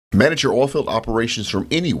Manage your oilfield operations from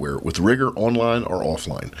anywhere with Rigor online or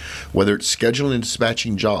offline. Whether it's scheduling and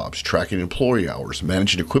dispatching jobs, tracking employee hours,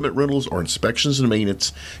 managing equipment rentals, or inspections and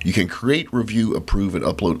maintenance, you can create, review, approve, and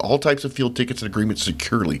upload all types of field tickets and agreements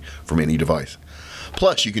securely from any device.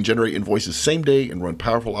 Plus, you can generate invoices same day and run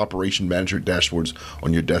powerful operation management dashboards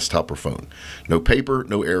on your desktop or phone. No paper,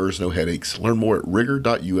 no errors, no headaches. Learn more at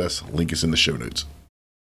rigor.us. Link is in the show notes.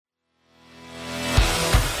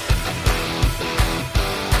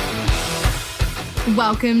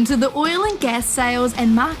 Welcome to the Oil and Gas Sales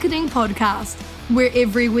and Marketing Podcast, where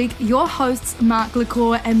every week your hosts Mark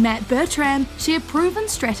LaCour and Matt Bertram share proven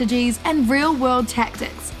strategies and real-world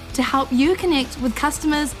tactics to help you connect with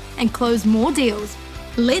customers and close more deals.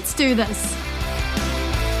 Let's do this.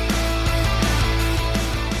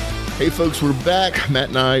 Hey folks, we're back. Matt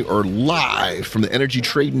and I are live from the Energy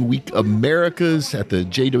Trading Week Americas at the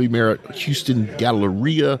JW Marriott Houston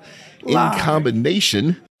Galleria in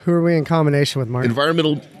combination. Who are we in combination with, Mark?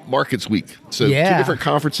 Environmental Markets Week. So Two different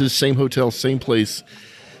conferences, same hotel, same place,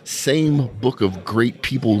 same book of great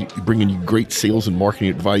people bringing you great sales and marketing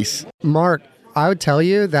advice. Mark, I would tell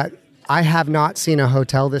you that I have not seen a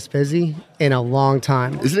hotel this busy in a long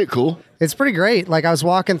time. Isn't it cool? It's pretty great. Like I was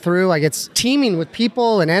walking through, like it's teeming with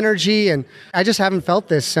people and energy, and I just haven't felt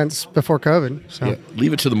this since before COVID. So yeah,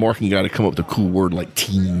 leave it to the marketing guy to come up with a cool word like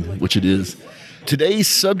team, which it is. Today's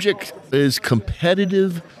subject is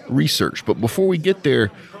competitive research. But before we get there,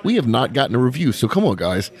 we have not gotten a review. So come on,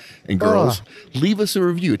 guys and girls, leave us a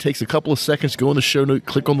review. It takes a couple of seconds. Go in the show note,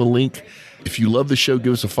 click on the link. If you love the show,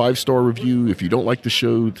 give us a 5-star review. If you don't like the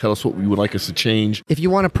show, tell us what you would like us to change. If you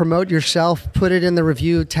want to promote yourself, put it in the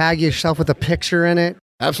review, tag yourself with a picture in it.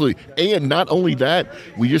 Absolutely. And not only that,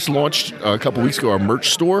 we just launched a couple weeks ago our merch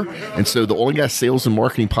store. And so the Oil and Gas Sales and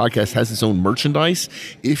Marketing Podcast has its own merchandise.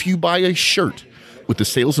 If you buy a shirt with the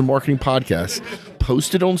Sales and Marketing Podcast,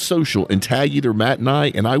 post it on social and tag either Matt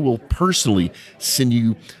and I will personally send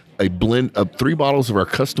you a blend of 3 bottles of our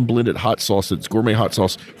custom blended hot sauce. It's gourmet hot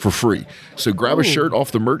sauce for free. So grab a shirt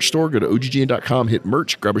off the merch store, go to OGGN.com, hit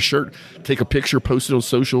merch, grab a shirt, take a picture, post it on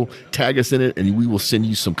social, tag us in it, and we will send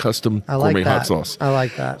you some custom gourmet hot sauce. I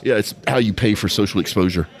like that. Yeah, it's how you pay for social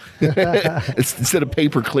exposure. It's, instead of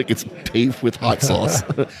pay-per-click, it's pay with hot sauce.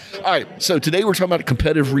 All right, so today we're talking about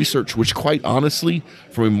competitive research, which quite honestly,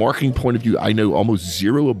 from a marketing point of view, I know almost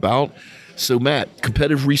zero about. So Matt,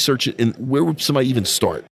 competitive research, and where would somebody even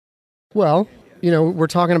start? Well, you know, we're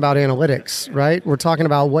talking about analytics, right? We're talking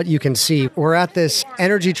about what you can see. We're at this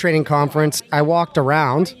energy trading conference. I walked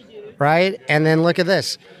around, right? And then look at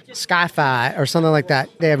this, Sky-Fi or something like that.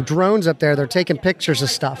 They have drones up there. They're taking pictures of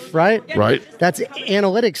stuff, right? Right. That's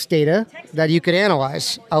analytics data that you could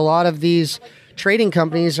analyze. A lot of these trading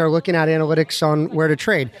companies are looking at analytics on where to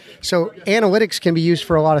trade. So analytics can be used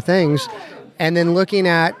for a lot of things. And then looking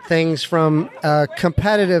at things from a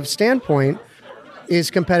competitive standpoint is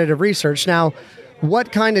competitive research. Now,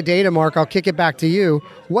 what kind of data, Mark, I'll kick it back to you.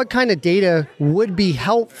 What kind of data would be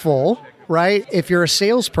helpful, right, if you're a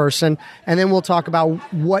salesperson? And then we'll talk about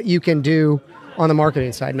what you can do on the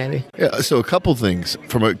marketing side, maybe. Yeah, so a couple things.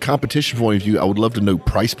 From a competition point of view, I would love to know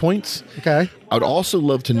price points. Okay. I would also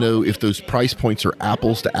love to know if those price points are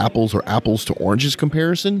apples to apples or apples to oranges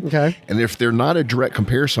comparison. Okay. And if they're not a direct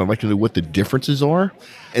comparison, I'd like to know what the differences are.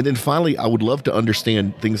 And then finally, I would love to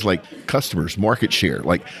understand things like customers, market share.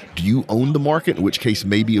 Like, do you own the market? In which case,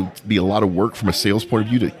 maybe it would be a lot of work from a sales point of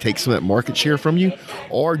view to take some of that market share from you.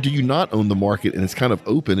 Or do you not own the market and it's kind of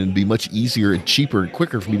open and be much easier and cheaper and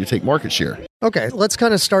quicker for me to take market share? Okay, let's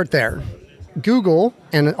kind of start there. Google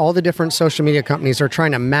and all the different social media companies are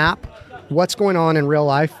trying to map what's going on in real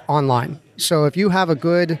life online. So if you have a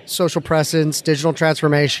good social presence, digital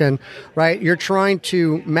transformation, right, you're trying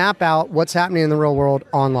to map out what's happening in the real world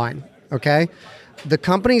online, okay? The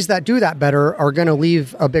companies that do that better are going to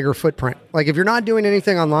leave a bigger footprint. Like if you're not doing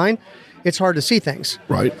anything online, it's hard to see things.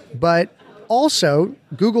 Right. But also,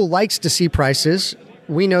 Google likes to see prices.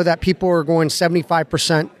 We know that people are going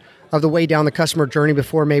 75% of the way down the customer journey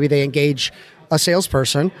before maybe they engage a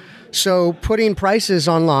salesperson. So putting prices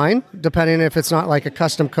online, depending if it's not like a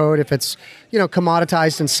custom code, if it's, you know,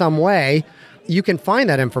 commoditized in some way, you can find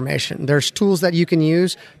that information. There's tools that you can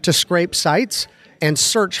use to scrape sites and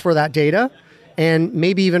search for that data and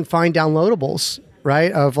maybe even find downloadables,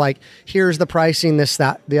 right? Of like, here's the pricing, this,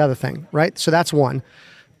 that, the other thing, right? So that's one.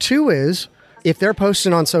 Two is if they're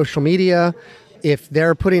posting on social media, if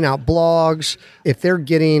they're putting out blogs, if they're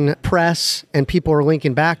getting press and people are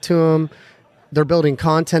linking back to them, they're building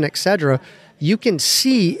content, etc., you can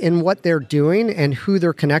see in what they're doing and who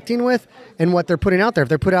they're connecting with and what they're putting out there. If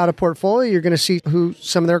they put out a portfolio, you're going to see who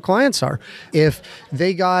some of their clients are. If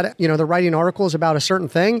they got, they're writing articles about a certain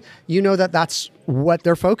thing, that that's what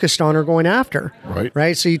they're focused on or going after.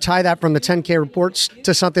 Right. So you tie that from the 10K reports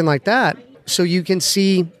to something like that. So you can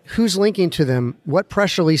see who's linking to them, what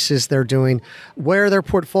press releases they're doing, where their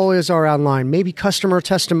portfolios are online, maybe customer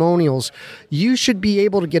testimonials. You should be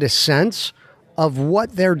able to get a sense of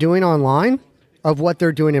what they're doing online, of what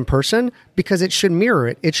they're doing in person, because it should mirror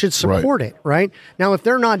it. It should support it, right? Now, if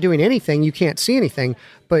they're not doing anything, you can't see anything,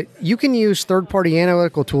 but you can use third-party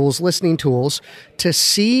analytical tools, listening tools, to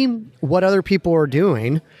see what other people are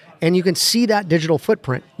doing, and you can see that digital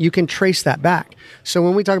footprint. You can trace that back. So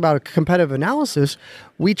when we talk about a competitive analysis,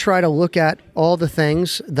 we try to look at all the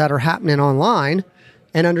things that are happening online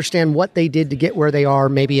and understand what they did to get where they are,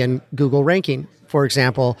 maybe in Google ranking, for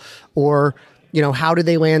example, or how did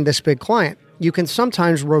they land this big client? You can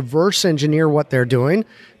sometimes reverse engineer what they're doing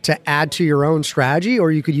to add to your own strategy,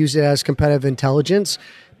 or you could use it as competitive intelligence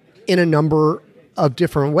in a number of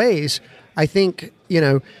different ways. I think,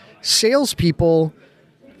 salespeople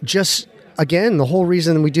just, again, the whole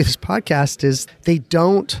reason we do this podcast is they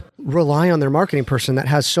don't rely on their marketing person that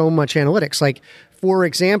has so much analytics. Like, for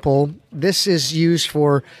example, this is used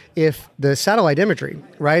for if the satellite imagery,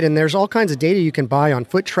 right? And there's all kinds of data you can buy on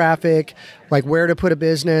foot traffic, like where to put a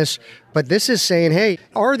business. But this is saying, hey,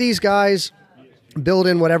 are these guys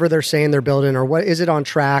building whatever they're saying they're building, or what is it on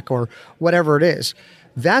track, or whatever it is?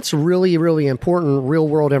 That's really, really important real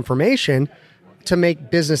world information to make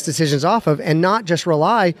business decisions off of and not just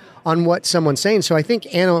rely on what someone's saying. So I think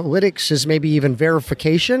analytics is maybe even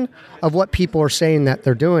verification of what people are saying that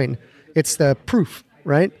they're doing. It's the proof,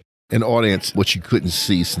 right? An audience, what you couldn't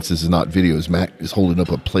see since this is not video, is Matt is holding up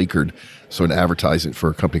a placard, so an advertisement for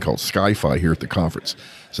a company called Skyfi here at the conference.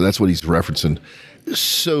 So that's what he's referencing.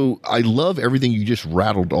 So I love everything you just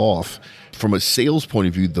rattled off. From a sales point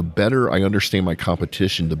of view, the better I understand my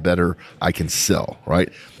competition, the better I can sell, right?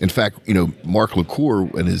 In fact, Mark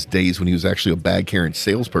LaCour, in his days when he was actually a bag-carrying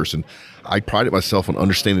salesperson, I prided myself on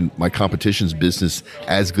understanding my competition's business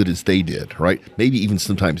as good as they did, right? Maybe even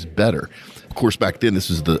sometimes better. Of course, back then, this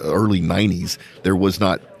was the early 90s. There was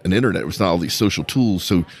not an internet. It was not all these social tools.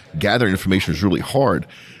 So gathering information was really hard.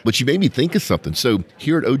 But you made me think of something. So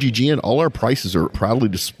here at OGGN, all our prices are proudly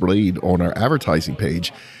displayed on our advertising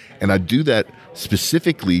page. And I do that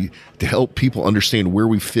specifically to help people understand where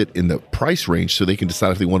we fit in the price range so they can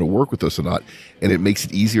decide if they want to work with us or not. And it makes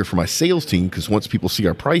it easier for my sales team because once people see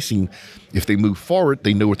our pricing, if they move forward,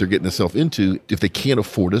 they know what they're getting themselves into. If they can't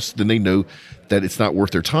afford us, then they know that it's not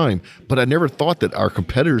worth their time. But I never thought that our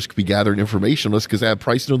competitors could be gathering information on us because they have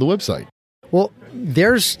pricing on the website. Well,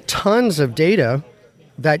 there's tons of data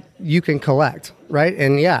that you can collect, right?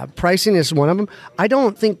 And yeah, pricing is one of them. I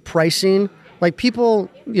don't think pricing... Like people,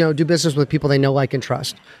 do business with people they know, like, and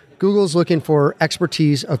trust. Google's looking for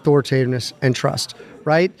expertise, authoritativeness, and trust,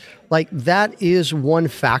 right? Like that is one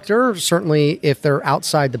factor, certainly if they're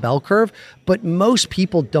outside the bell curve, but most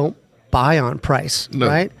people don't buy on price,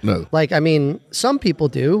 right? No. Like, some people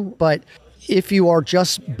do, but if you are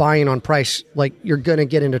just buying on price, like you're going to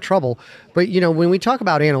get into trouble. But, when we talk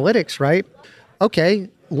about analytics, right? Okay.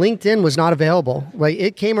 LinkedIn was not available. Like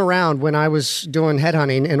it came around when I was doing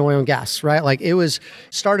headhunting in oil and gas, right? Like it was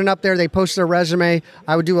starting up there. They posted their resume.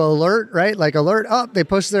 I would do an alert, right? Like alert up. They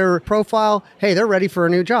post their profile. Hey, they're ready for a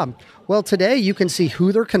new job. Well, today you can see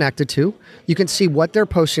who they're connected to. You can see what they're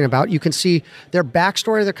posting about. You can see their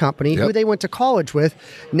backstory of the company, who they went to college with.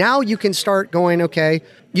 Now you can start going, okay,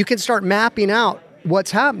 you can start mapping out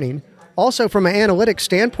what's happening. Also from an analytics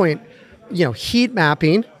standpoint, heat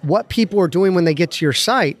mapping, what people are doing when they get to your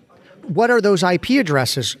site. What are those IP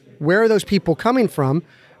addresses? Where are those people coming from?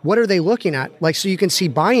 What are they looking at? Like, so you can see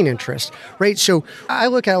buying interest, right? So I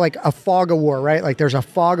look at like a fog of war, right? Like there's a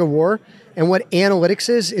fog of war. And what analytics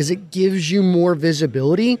is it gives you more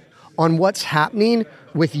visibility on what's happening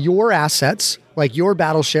with your assets, like your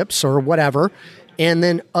battleships or whatever, and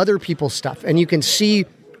then other people's stuff. And you can see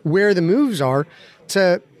where the moves are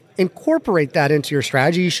to incorporate that into your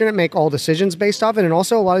strategy. You shouldn't make all decisions based off it. And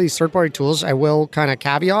also a lot of these third-party tools, I will kind of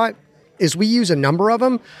caveat, is we use a number of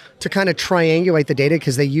them to kind of triangulate the data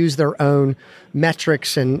because they use their own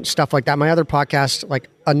metrics and stuff like that. My other podcast, like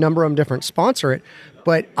a number of them different sponsor it.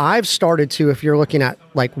 But I've started to, if you're looking at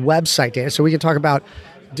like website data, so we can talk about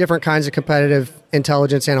different kinds of competitive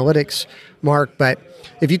intelligence analytics, Mark. But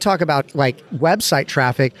if you talk about like website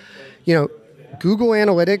traffic, Google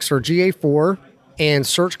Analytics or GA4 and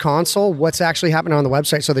Search Console, what's actually happening on the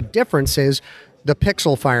website. So the difference is the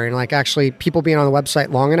pixel firing, like actually people being on the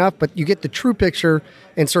website long enough, but you get the true picture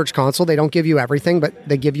in Search Console. They don't give you everything, but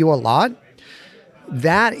they give you a lot.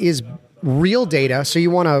 That is real data. So you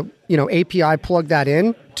want to, API plug that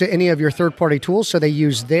in to any of your third-party tools. So they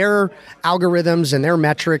use their algorithms and their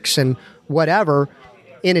metrics and whatever,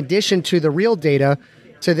 in addition to the real data,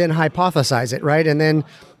 to then hypothesize it, right? And then,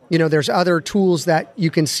 there's other tools that you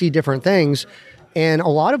can see different things. And a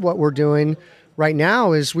lot of what we're doing right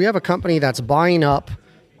now is we have a company that's buying up.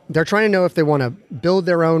 They're trying to know if they want to build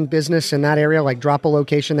their own business in that area, like drop a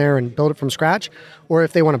location there and build it from scratch, or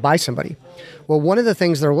if they want to buy somebody. Well, one of the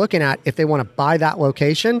things they're looking at, if they want to buy that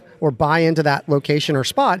location or buy into that location or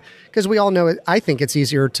spot, because we all know, I think it's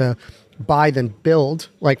easier to buy than build,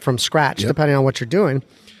 like from scratch, depending on what you're doing.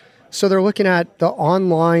 So they're looking at the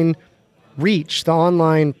online reach, the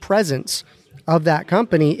online presence of that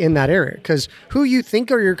company in that area. Because who you think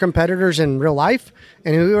are your competitors in real life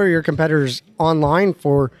and who are your competitors online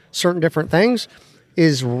for certain different things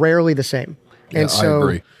is rarely the same. Yeah, and so I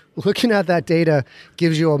agree. Looking at that data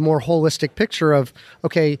gives you a more holistic picture of,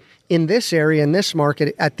 okay, in this area, in this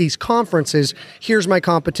market, at these conferences, here's my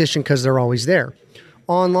competition because they're always there.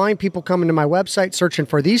 Online, people coming to my website searching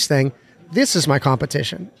for these things, this is my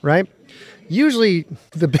competition, right? Usually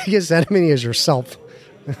the biggest enemy is yourself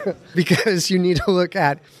because you need to look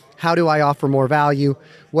at, how do I offer more value?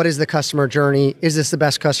 What is the customer journey? Is this the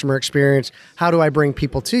best customer experience? How do I bring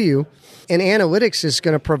people to you? And analytics is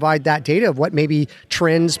going to provide that data of what maybe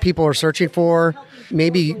trends people are searching for,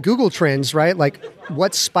 maybe Google trends, right? Like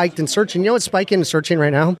what's spiked in searching. You know what's spiking in searching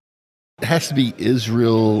right now? It has to be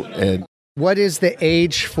Israel and... What is the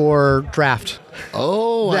age for draft?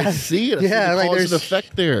 Oh, I see it. There's an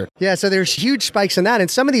effect there. Yeah, so there's huge spikes in that. And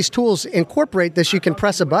some of these tools incorporate this. You can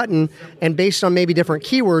press a button, and based on maybe different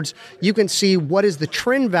keywords, you can see what is the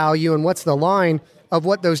trend value and what's the line of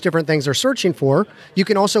what those different things are searching for. You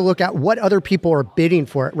can also look at what other people are bidding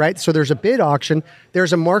for it, right? So there's a bid auction.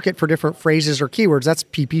 There's a market for different phrases or keywords. That's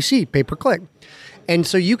PPC, pay-per-click. And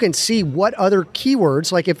so you can see what other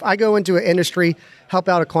keywords, like if I go into an industry, help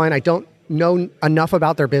out a client, I don't know enough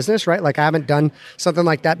about their business, right? Like I haven't done something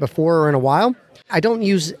like that before or in a while. I don't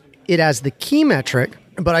use it as the key metric,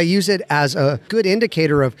 but I use it as a good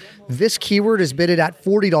indicator of this keyword is bidded at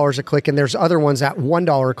 $40 a click and there's other ones at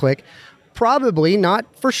 $1 a click. Probably not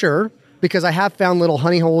for sure, because I have found little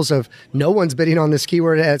honey holes of no one's bidding on this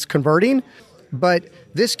keyword and it's converting. But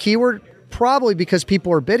this keyword, probably because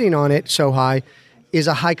people are bidding on it so high, is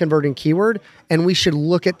a high converting keyword. And we should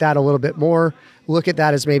look at that a little bit more. Look at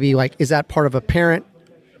that as maybe like, is that part of a parent,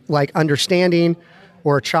 like understanding,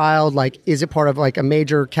 or a child? Like, is it part of like a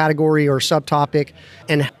major category or subtopic?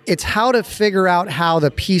 And it's how to figure out how the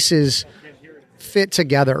pieces fit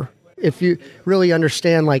together. If you really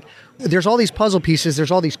understand, like, there's all these puzzle pieces, there's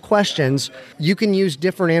all these questions, you can use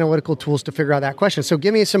different analytical tools to figure out that question. So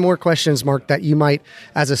give me some more questions, Mark, that you might,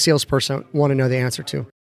 as a salesperson, want to know the answer to.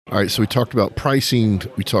 All right, so we talked about pricing,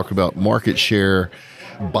 we talked about market share,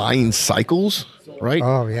 buying cycles, right?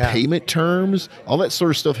 Oh, yeah. Payment terms, all that sort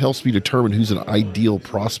of stuff helps me determine who's an ideal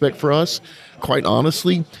prospect for us. Quite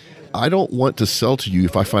honestly, I don't want to sell to you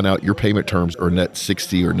if I find out your payment terms are net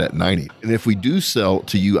 60 or net 90. And if we do sell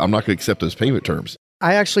to you, I'm not going to accept those payment terms.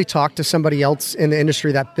 I actually talked to somebody else in the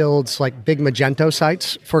industry that builds like big Magento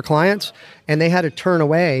sites for clients, and they had to turn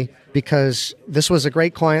away because this was a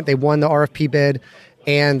great client. They won the RFP bid,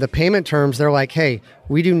 and the payment terms, they're like, hey,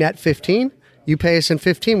 we do net 15. You pay us in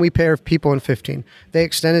 15, we pay our people in 15. They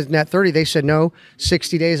extended net 30. They said no,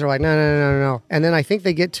 60 days. They're like, no. And then I think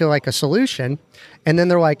they get to like a solution, and then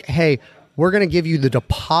they're like, hey, we're going to give you the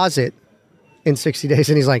deposit in 60 days.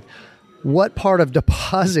 And he's like, what part of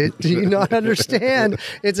deposit do you not understand?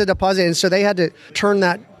 It's a deposit. And so they had to turn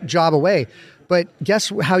that job away. But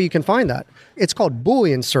guess how you can find that? It's called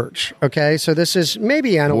Boolean search, okay? So this is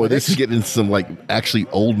maybe analytics. Boy, this is getting into some like actually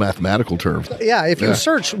old mathematical terms. Yeah, if you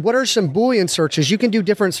search, what are some Boolean searches? You can do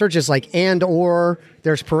different searches like and, or,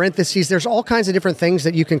 there's parentheses. There's all kinds of different things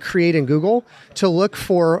that you can create in Google to look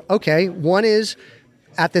for, okay, one is,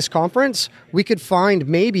 at this conference, we could find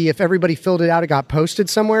maybe if everybody filled it out, it got posted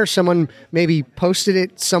somewhere. Someone maybe posted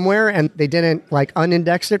it somewhere and they didn't like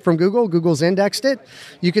unindexed it from Google. Google's indexed it.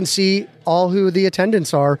 You can see all who the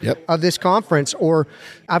attendants are of this conference. Or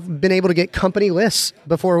I've been able to get company lists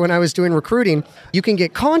before when I was doing recruiting. You can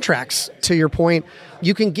get contracts, to your point.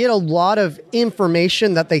 You can get a lot of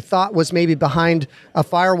information that they thought was maybe behind a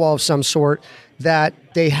firewall of some sort that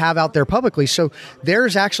they have out there publicly. So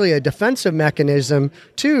there's actually a defensive mechanism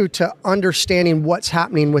too to understanding what's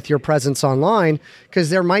happening with your presence online, because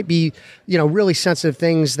there might be, really sensitive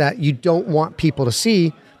things that you don't want people to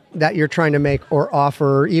see that you're trying to make or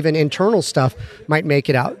offer, or even internal stuff might make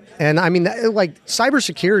it out. And I mean, like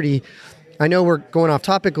cybersecurity, I know we're going off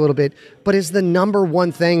topic a little bit, but is the number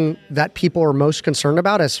one thing that people are most concerned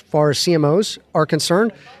about as far as CMOs are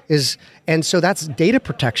concerned and so that's data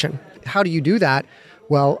protection. How do you do that?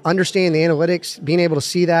 Well, understanding the analytics, being able to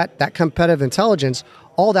see that competitive intelligence,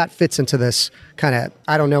 all that fits into this kind of,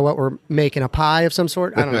 I don't know what we're making, a pie of some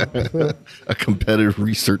sort? I don't know. A competitive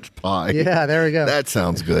research pie. Yeah, there we go. That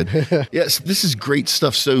sounds good. Yes, this is great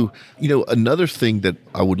stuff. So, another thing that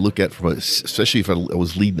I would look at especially if I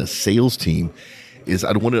was leading a sales team, is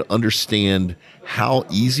I'd want to understand how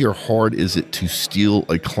easy or hard is it to steal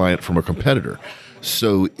a client from a competitor.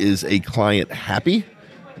 So is a client happy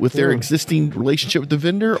with their existing relationship with the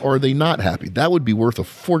vendor, or are they not happy? That would be worth a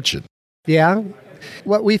fortune. Yeah.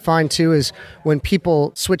 What we find too is when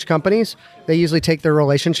people switch companies, they usually take their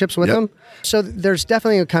relationships with them. So there's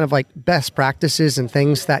definitely a kind of like best practices and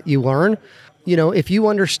things that you learn. If you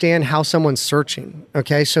understand how someone's searching,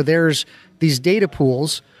 okay, so there's these data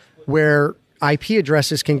pools where IP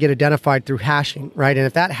addresses can get identified through hashing, right? And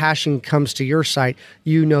if that hashing comes to your site,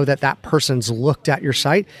 you know that person's looked at your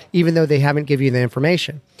site, even though they haven't given you the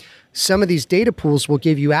information. Some of these data pools will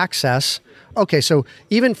give you access. Okay, so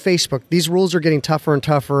even Facebook, these rules are getting tougher and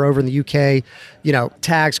tougher over in the UK,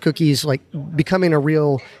 tags, cookies, like becoming a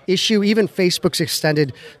real issue. Even Facebook's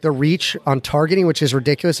extended the reach on targeting, which is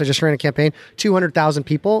ridiculous. I just ran a campaign, 200,000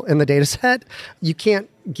 people in the data set. You can't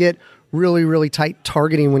get really, really tight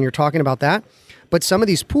targeting when you're talking about that. But some of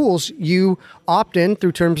these pools, you opt in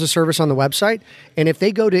through terms of service on the website. And if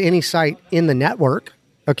they go to any site in the network,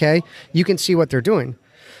 okay, you can see what they're doing.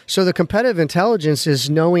 So the competitive intelligence is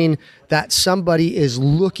knowing that somebody is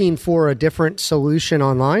looking for a different solution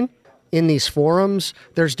online. In these forums,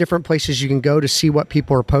 there's different places you can go to see what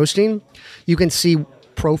people are posting. You can see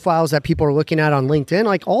profiles that people are looking at on LinkedIn.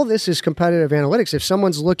 Like all this is competitive analytics. If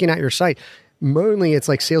someone's looking at your site, mainly it's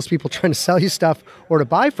like salespeople trying to sell you stuff or to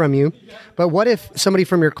buy from you. But what if somebody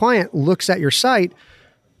from your client looks at your site,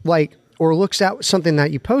 or looks at something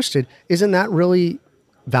that you posted? Isn't that really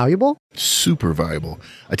valuable? Super valuable.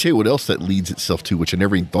 I tell you what else that leads itself to, which I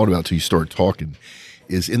never even thought about until you started talking,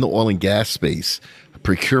 is in the oil and gas space,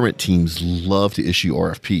 procurement teams love to issue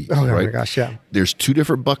RFPs. Oh, right? My gosh, yeah. There's two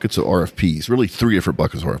different buckets of RFPs, really three different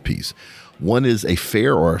buckets of RFPs. One is a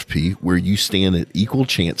fair RFP where you stand at equal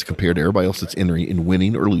chance compared to everybody else that's entering and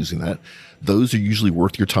winning or losing that. Those are usually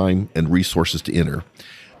worth your time and resources to enter.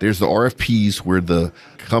 There's the RFPs where the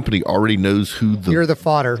company already knows you're the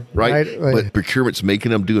fodder, right? But procurement's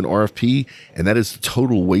making them do an RFP, and that is the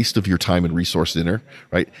total waste of your time and resource to enter,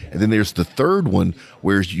 right? And then there's the third one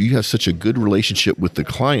where you have such a good relationship with the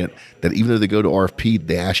client that even though they go to RFP,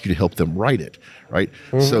 they ask you to help them write it, right?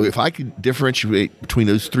 Mm-hmm. So if I could differentiate between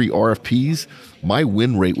those three RFPs, my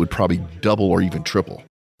win rate would probably double or even triple.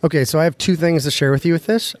 Okay, so I have two things to share with you with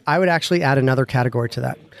this. I would actually add another category to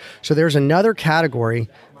that. So there's another category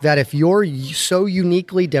that if you're so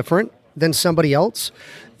uniquely different than somebody else,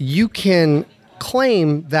 you can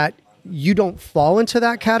claim that you don't fall into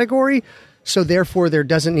that category, so therefore there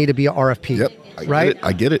doesn't need to be an RFP. Yep,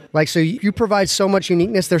 I get it. Like, so you provide so much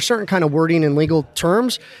uniqueness. There's certain kind of wording in legal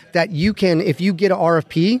terms that you can, if you get an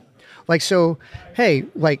RFP, like, so, hey,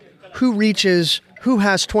 like, who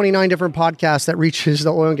has 29 different podcasts that reaches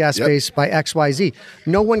the oil and gas space by XYZ?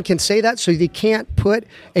 No one can say that, so they can't put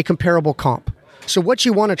a comparable comp. So what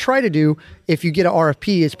you want to try to do if you get an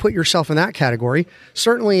RFP is put yourself in that category.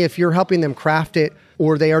 Certainly if you're helping them craft it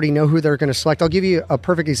or they already know who they're going to select. I'll give you a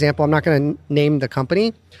perfect example. I'm not going to name the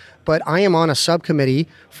company, but I am on a subcommittee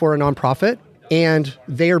for a nonprofit and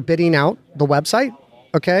they are bidding out the website,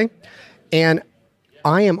 okay? And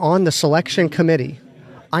I am on the selection committee.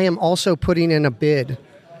 I am also putting in a bid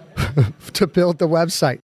to build the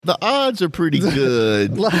website. The odds are pretty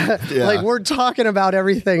good. Like we're talking about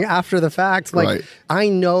everything after the fact. Like right. I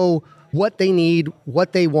know what they need,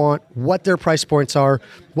 what they want, what their price points are,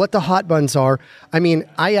 what the hot buttons are. I mean,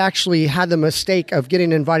 I actually had the mistake of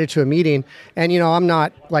getting invited to a meeting and,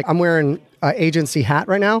 I'm wearing an agency hat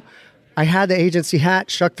right now. I had the agency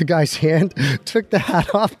hat, shook the guy's hand, took the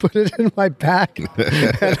hat off, put it in my back.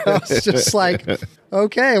 And I was just like,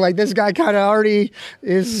 okay, like this guy kind of already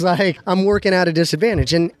is like, I'm working at a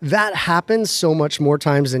disadvantage. And that happens so much more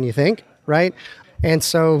times than you think, right? And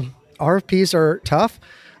so RFPs are tough.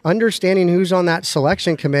 Understanding who's on that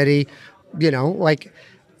selection committee,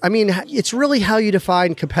 it's really how you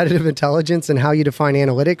define competitive intelligence and how you define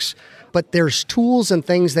analytics. But there's tools and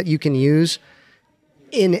things that you can use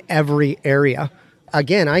in every area.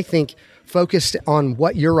 Again, I think focused on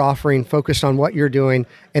what you're offering, focused on what you're doing,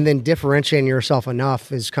 and then differentiating yourself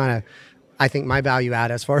enough is kind of, I think, my value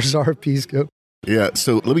add as far as RFPs go. Yeah,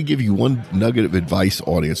 so let me give you one nugget of advice,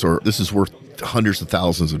 audience, or this is worth hundreds of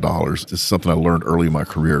thousands of dollars. This is something I learned early in my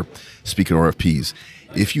career, speaking of RFPs.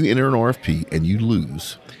 If you enter an RFP and you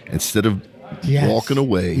lose, instead of walking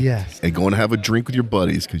away and going to have a drink with your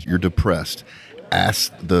buddies because you're depressed,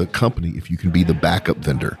 ask the company if you can be the backup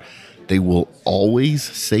vendor. They will always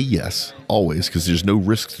say yes, always, because there's no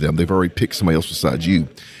risk to them. They've already picked somebody else besides you.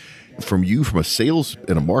 From a sales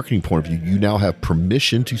and a marketing point of view, you now have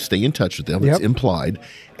permission to stay in touch with them. It's implied.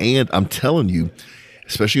 And I'm telling you,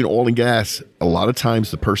 especially in oil and gas, a lot of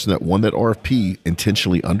times the person that won that RFP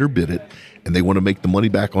intentionally underbid it, and they want to make the money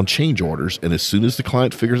back on change orders. And as soon as the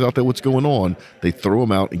client figures out that what's going on, they throw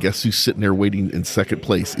them out. And guess who's sitting there waiting in second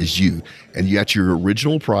place is you. And you at your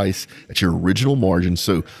original price, at your original margin.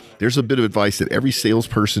 So there's a bit of advice that every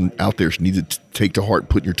salesperson out there needs to take to heart and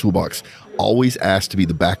put in your toolbox. Always ask to be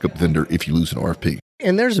the backup vendor if you lose an RFP.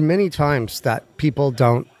 And there's many times that people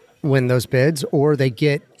don't win those bids, or they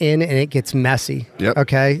get in and it gets messy. Yep.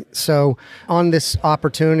 Okay. So on this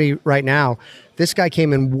opportunity right now, this guy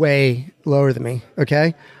came in way lower than me.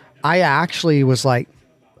 Okay. I actually was like,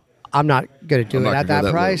 I'm not going to do it at that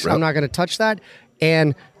price. I'm not going to touch that.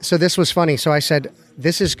 And so this was funny. So I said,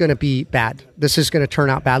 this is going to be bad. This is going to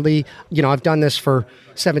turn out badly. You know, I've done this for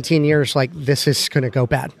 17 years. Like, this is going to go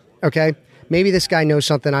bad. Okay. Maybe this guy knows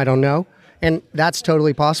something I don't know. And that's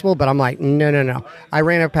totally possible. But I'm like, no. I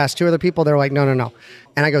ran up past two other people. They're like, no.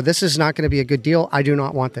 And I go, this is not going to be a good deal. I do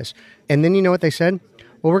not want this. And then you know what they said?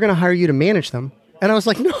 Well, we're going to hire you to manage them. And I was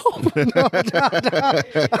like, no.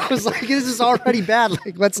 I was like, this is already bad.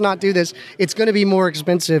 Like, let's not do this. It's going to be more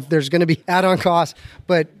expensive. There's going to be add-on costs.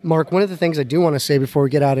 But Mark, one of the things I do want to say before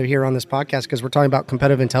we get out of here on this podcast, because we're talking about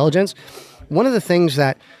competitive intelligence, one of the things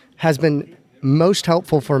that has been most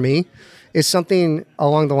helpful for me is something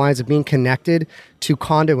along the lines of being connected to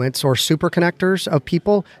conduits or super connectors of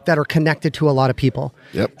people that are connected to a lot of people.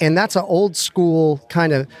 Yep. And that's an old school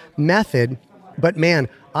kind of method. But man,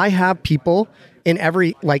 I have people in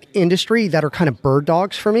every industry that are kind of bird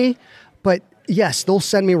dogs for me. But yes, they'll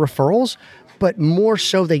send me referrals, but more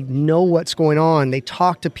so they know what's going on. They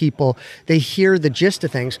talk to people. They hear the gist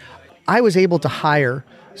of things. I was able to hire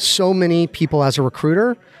so many people as a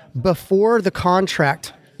recruiter before the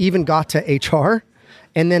contract even got to HR.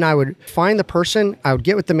 And then I would find the person, I would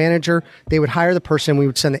get with the manager, they would hire the person, we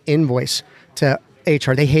would send the invoice to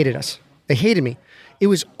HR. They hated us. They hated me. It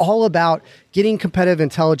was all about getting competitive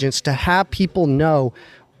intelligence to have people know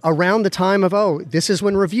around the time of, oh, this is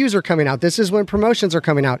when reviews are coming out. This is when promotions are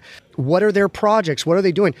coming out. What are their projects? What are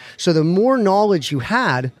they doing? So the more knowledge you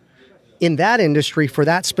had in that industry for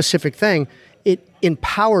that specific thing, it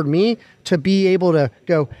empowered me to be able to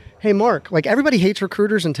go, hey, Mark, everybody hates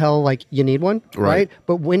recruiters until you need one, right?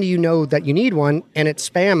 But when do you know that you need one? And it's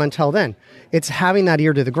spam until then. It's having that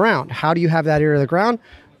ear to the ground. How do you have that ear to the ground?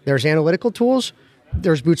 There's analytical tools.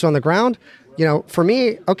 There's boots on the ground. You know, for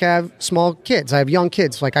me, okay, I have small kids. I have young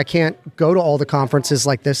kids. I can't go to all the conferences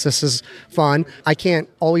like this. This is fun. I can't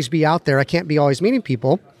always be out there. I can't be always meeting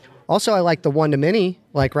people. Also, I like the one-to-many,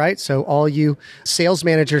 right? So all you sales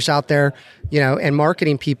managers out there, and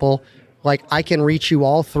marketing people, I can reach you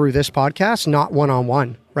all through this podcast, not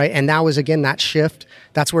one-on-one, right? And that was, again, that shift.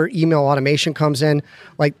 That's where email automation comes in.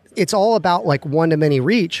 It's all about one-to-many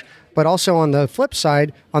reach. But also on the flip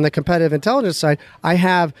side, on the competitive intelligence side, I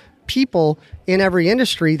have people in every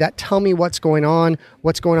industry that tell me what's going on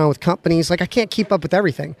with companies. I can't keep up with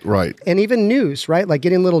everything. Right. And even news, right?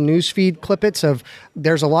 Getting little news feed clippets of,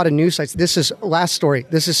 there's a lot of news sites. This is, last story,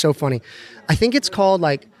 this is so funny. I think it's called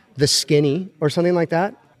The Skinny or something like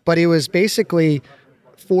that. But it was basically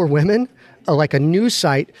for women, a news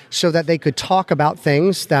site so that they could talk about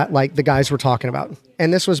things that the guys were talking about.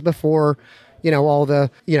 And this was before all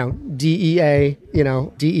the, DEA,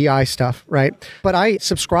 DEI stuff, right? But I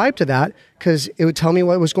subscribed to that because it would tell me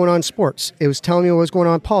what was going on in sports. It was telling me what was going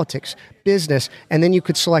on in politics, business, and then you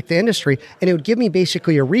could select the industry, and it would give me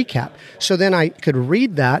basically a recap. So then I could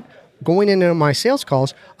read that going into my sales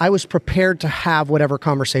calls. I was prepared to have whatever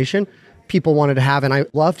conversation people wanted to have, and I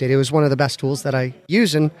loved it. It was one of the best tools that I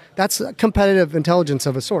use, and that's competitive intelligence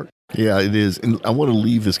of a sort. Yeah, it is. And I want to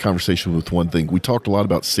leave this conversation with one thing. We talked a lot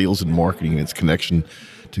about sales and marketing and its connection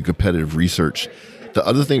to competitive research. The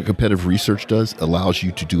other thing competitive research does allows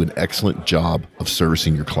you to do an excellent job of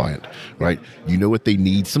servicing your client, right? You know what they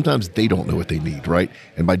need. Sometimes they don't know what they need, right?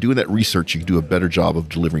 And by doing that research, you can do a better job of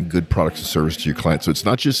delivering good products and service to your client. So it's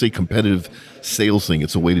not just a competitive sales thing.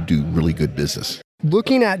 It's a way to do really good business.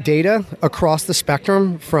 Looking at data across the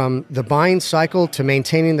spectrum from the buying cycle to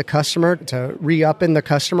maintaining the customer to re-upping the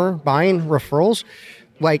customer, buying referrals,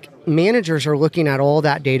 like managers are looking at all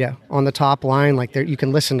that data on the top line. Like you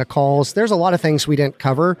can listen to calls. There's a lot of things we didn't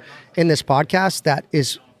cover in this podcast that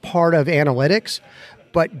is part of analytics,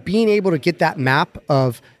 but being able to get that map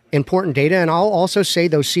of important data. And I'll also say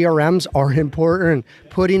those CRMs are important,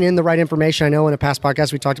 putting in the right information. I know in a past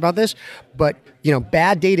podcast we talked about this, but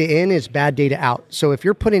bad data in is bad data out. So if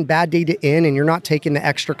you're putting bad data in and you're not taking the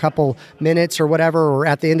extra couple minutes or whatever, or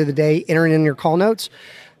at the end of the day, entering in your call notes,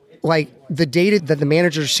 like the data that the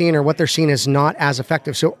managers are seeing or what they're seeing is not as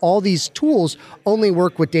effective. So all these tools only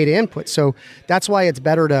work with data input. So that's why it's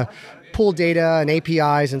better to pull data and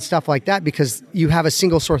APIs and stuff like that, because you have a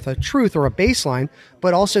single source of truth or a baseline,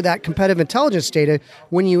 but also that competitive intelligence data,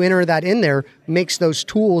 when you enter that in there, makes those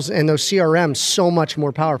tools and those CRMs so much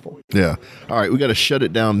more powerful. Yeah. All right. We got to shut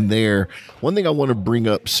it down there. One thing I want to bring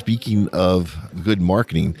up, speaking of good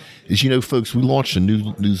marketing, is, folks, we launched a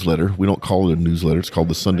new newsletter. We don't call it a newsletter. It's called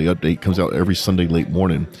the Sunday Update. It comes out every Sunday late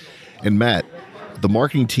morning. And Matt, the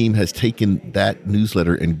marketing team has taken that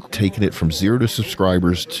newsletter and taken it from 0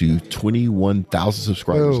 subscribers to 21,000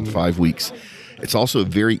 subscribers in 5 weeks. It's also a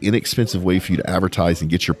very inexpensive way for you to advertise and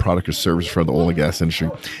get your product or service from the oil and gas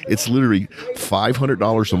industry. It's literally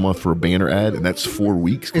 $500 a month for a banner ad, and that's 4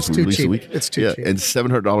 weeks. It's too cheap. It's too cheap. And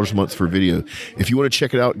 $700 a month for video. If you want to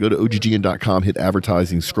check it out, go to oggn.com, hit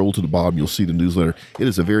advertising, scroll to the bottom, you'll see the newsletter. It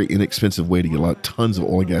is a very inexpensive way to get tons of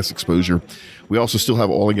oil and gas exposure. We also still have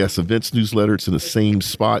oil and gas events newsletter. It's in the same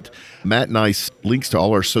spot. Matt and I, links to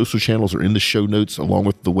all our social channels are in the show notes, along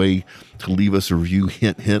with the way to leave us a review.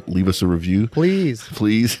 Hint, hint, leave us a review.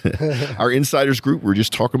 Please. Our insiders group, we're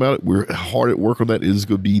just talking about it. We're hard at work on that. It is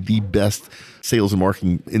going to be the best sales and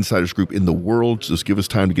marketing insiders group in the world. Just give us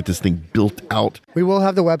time to get this thing built out. We will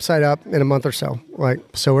have the website up in a month or so.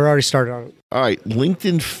 So we're already started on it. All right.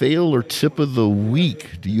 LinkedIn fail or tip of the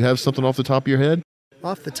week. Do you have something off the top of your head?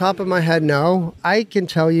 Off the top of my head, no. I can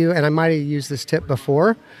tell you, and I might have used this tip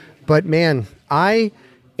before, but man, I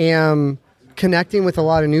am connecting with a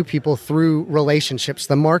lot of new people through relationships.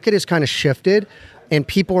 The market has kind of shifted, and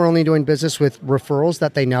people are only doing business with referrals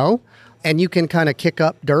that they know, and you can kind of kick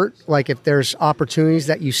up dirt. Like if there's opportunities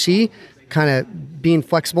that you see, kind of being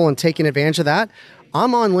flexible and taking advantage of that.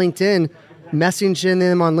 I'm on LinkedIn, messaging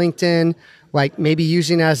them on LinkedIn, like maybe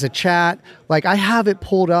using it as a chat. Like I have it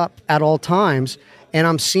pulled up at all times, and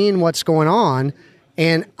I'm seeing what's going on,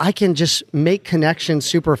 and I can just make connections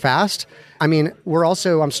super fast. I mean,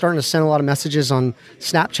 I'm starting to send a lot of messages on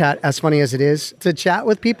Snapchat, as funny as it is to chat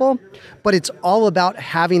with people, but it's all about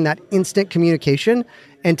having that instant communication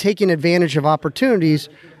and taking advantage of opportunities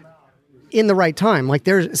in the right time. Like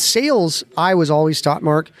there's sales, I was always taught,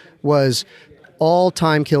 Mark, was all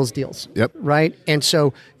time kills deals. Yep. Right? And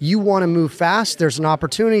so you want to move fast. There's an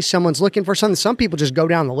opportunity. Someone's looking for something. Some people just go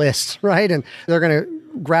down the list, right? And they're going to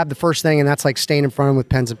grab the first thing, and that's like staying in front of them with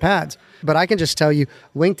pens and pads. But I can just tell you,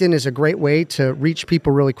 LinkedIn is a great way to reach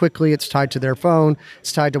people really quickly. It's tied to their phone.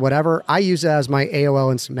 It's tied to whatever. I use it as my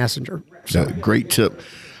AOL Instant Messenger. So great tip.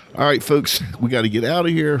 All right, folks, we got to get out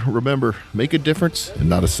of here. Remember, make a difference and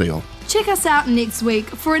not a sale. Check us out next week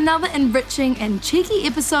for another enriching and cheeky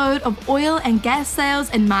episode of Oil and Gas Sales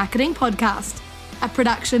and Marketing Podcast, a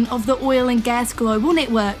production of the Oil and Gas Global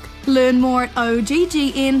Network. Learn more at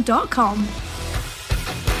oggn.com.